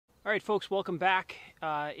All right, folks, welcome back.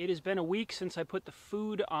 It has been a week since I put the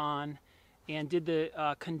food on and did the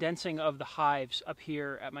condensing of the hives up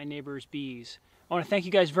here at my neighbor's bees. I want to thank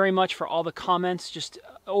you guys very much for all the comments, just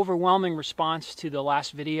overwhelming response to the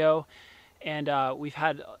last video. And we've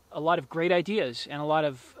had a lot of great ideas and a lot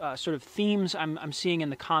of sort of themes I'm seeing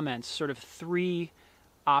in the comments, sort of 3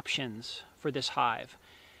 options for this hive.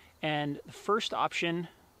 And the first option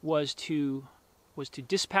was to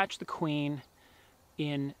dispatch the queen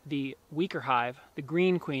in the weaker hive, the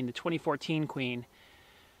green queen, the 2014 queen,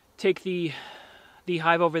 take the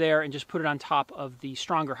hive over there and just put it on top of the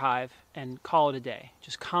stronger hive and call it a day.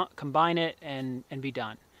 Just combine it and be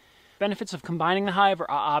done. Benefits of combining the hive are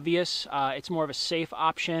obvious. It's more of a safe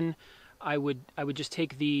option. I would just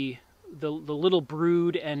take the little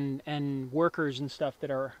brood and workers and stuff that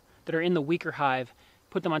are in the weaker hive,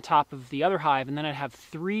 put them on top of the other hive, and then I'd have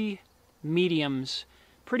 3 mediums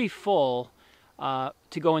pretty full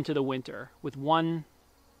to go into the winter with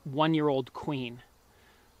one-year-old queen.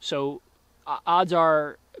 So odds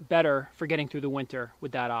are better for getting through the winter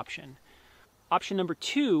with that option. Option number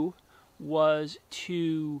 2 was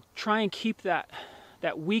to try and keep that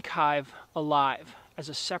weak hive alive as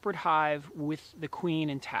a separate hive with the queen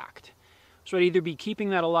intact. So I'd either be keeping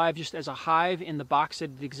that alive just as a hive in the box that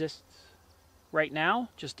it exists right now,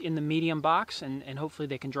 just in the medium box, and hopefully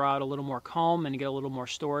they can draw out a little more comb and get a little more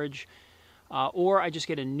storage. Or I just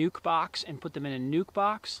get a nuke box and put them in a nuke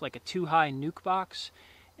box, like a 2-high nuke box,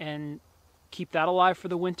 and keep that alive for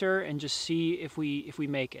the winter and just see if we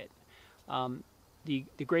make it.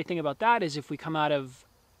 The great thing about that is if we come out of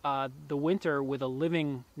the winter with a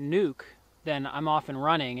living nuke, then I'm off and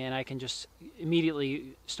running and I can just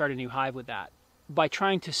immediately start a new hive with that. By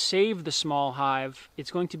trying to save the small hive,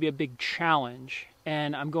 it's going to be a big challenge,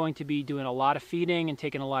 and I'm going to be doing a lot of feeding and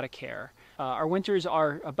taking a lot of care. Our winters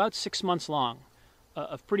are about 6 months long,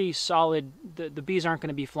 of pretty solid. The bees aren't going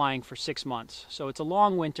to be flying for 6 months, so it's a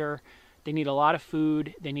long winter. They need a lot of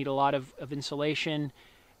food, they need a lot of insulation,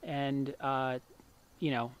 and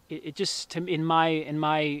it just, in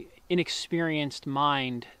my inexperienced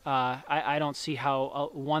mind, I don't see how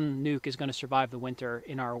one nuke is going to survive the winter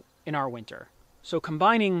in our winter. So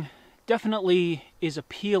combining definitely is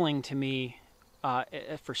appealing to me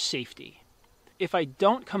for safety. If I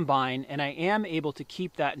don't combine and I am able to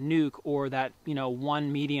keep that nuke or that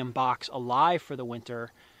one medium box alive for the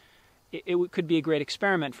winter, it could be a great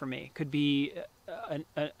experiment for me. It could be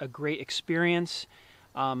a great experience.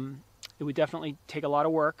 It would definitely take a lot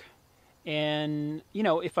of work, and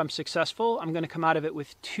if I'm successful, I'm going to come out of it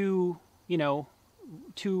with two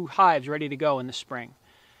hives ready to go in the spring.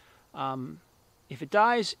 If it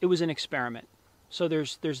dies, it was an experiment. So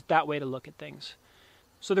there's that way to look at things.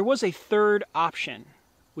 So there was a third option,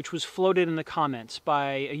 which was floated in the comments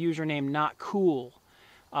by a user named Not Cool,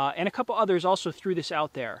 and a couple others also threw this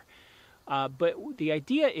out there. But the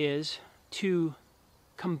idea is to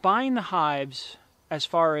combine the hives as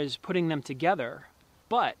far as putting them together,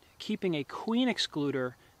 but keeping a queen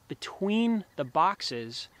excluder between the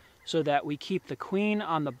boxes so that we keep the queen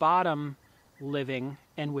on the bottom living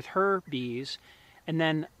and with her bees, and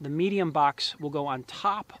then the medium box will go on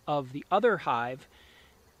top of the other hive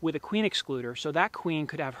with a queen excluder, so that queen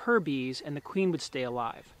could have her bees and the queen would stay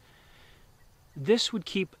alive. This would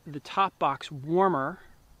keep the top box warmer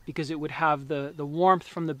because it would have the warmth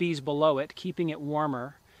from the bees below it, keeping it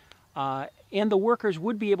warmer. And the workers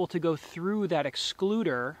would be able to go through that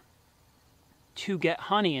excluder to get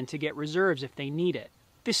honey and to get reserves if they need it.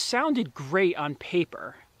 This sounded great on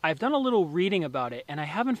paper. I've done a little reading about it, and I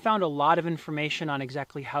haven't found a lot of information on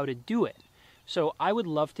exactly how to do it. So I would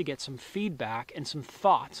love to get some feedback and some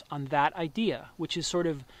thoughts on that idea, which is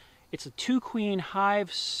it's a 2-queen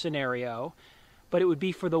hive scenario, but it would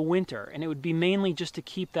be for the winter, and it would be mainly just to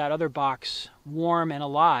keep that other box warm and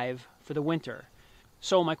alive for the winter.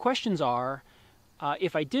 So my questions are,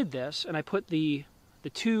 if I did this and I put the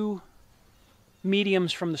 2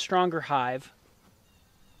 mediums from the stronger hive,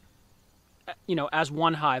 as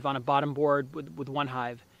one hive on a bottom board with one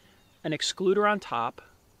hive, an excluder on top,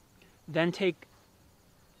 then take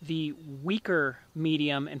the weaker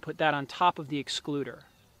medium and put that on top of the excluder,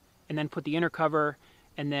 and then put the inner cover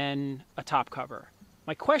and then a top cover.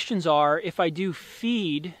 My questions are, if I do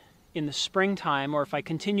feed in the springtime, or if I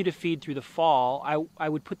continue to feed through the fall, I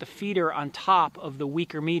would put the feeder on top of the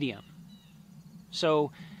weaker medium.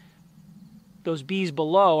 So those bees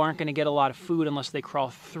below aren't going to get a lot of food unless they crawl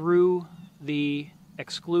through the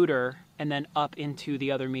excluder and then up into the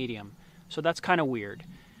other medium. So that's kind of weird.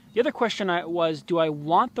 The other question was, do I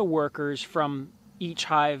want the workers from each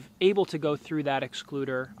hive able to go through that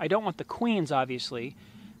excluder? I don't want the queens, obviously,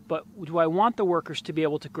 but do I want the workers to be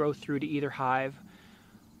able to grow through to either hive,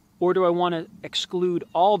 or do I want to exclude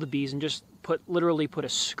all the bees and just literally put a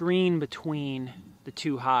screen between the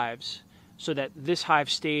two hives so that this hive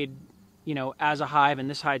stayed, you know, as a hive and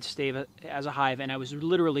this hive stayed as a hive, and I was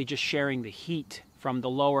literally just sharing the heat from the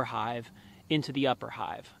lower hive into the upper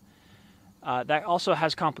hive. That also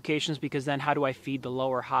has complications, because then how do I feed the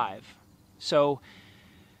lower hive? So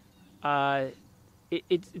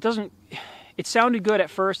it doesn't. It sounded good at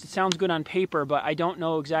first. It sounds good on paper, but I don't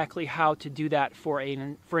know exactly how to do that for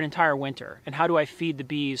an entire winter. And how do I feed the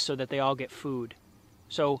bees so that they all get food?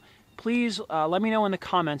 So please let me know in the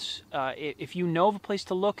comments if you know of a place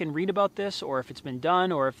to look and read about this, or if it's been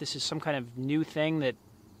done, or if this is some kind of new thing that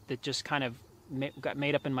just kind of got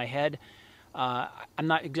made up in my head. I'm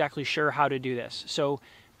not exactly sure how to do this. So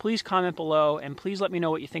please comment below, and please let me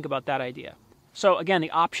know what you think about that idea. So again,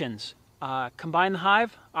 the options. Combine the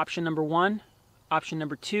hive, option number 1. Option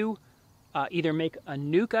number 2, either make a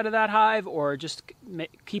nuke out of that hive, or just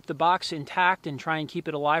keep the box intact and try and keep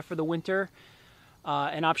it alive for the winter.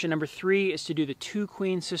 And option number 3 is to do the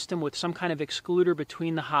 2-queen system with some kind of excluder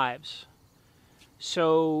between the hives.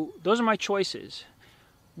 So those are my choices.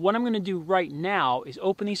 What I'm going to do right now is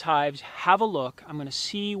open these hives, have a look. I'm going to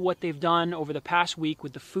see what they've done over the past week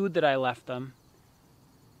with the food that I left them.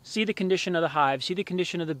 See the condition of the hive, see the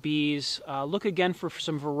condition of the bees, look again for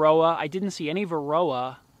some varroa. I didn't see any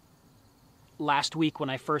varroa last week when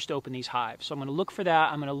I first opened these hives. So I'm going to look for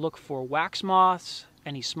that. I'm going to look for wax moths,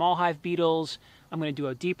 any small hive beetles. I'm going to do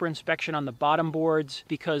a deeper inspection on the bottom boards,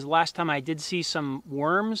 because last time I did see some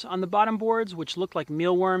worms on the bottom boards, which looked like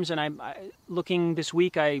mealworms. And looking this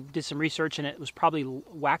week, I did some research, and it was probably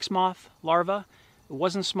wax moth larvae. It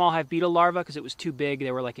wasn't small hive beetle larvae because it was too big.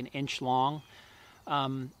 They were like an inch long.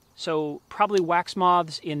 So probably wax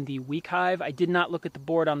moths in the weak hive. I did not look at the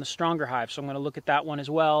board on the stronger hive, so I'm going to look at that one as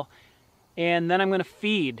well. And then I'm going to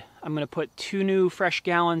feed. I'm going to put 2 new fresh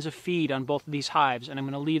gallons of feed on both of these hives, and I'm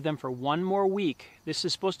going to leave them for 1 more week. This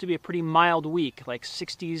is supposed to be a pretty mild week, like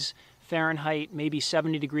 60s Fahrenheit, maybe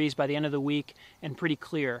 70 degrees by the end of the week, and pretty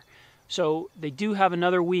clear. So they do have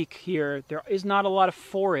another week here. There is not a lot of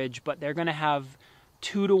forage, but they're going to have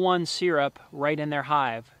 2-to-1 syrup right in their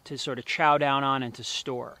hive to sort of chow down on and to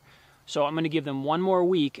store. So I'm going to give them 1 more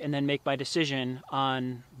week and then make my decision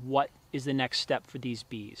on what is the next step for these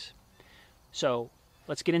bees. So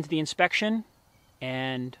let's get into the inspection,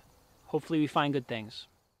 and hopefully we find good things.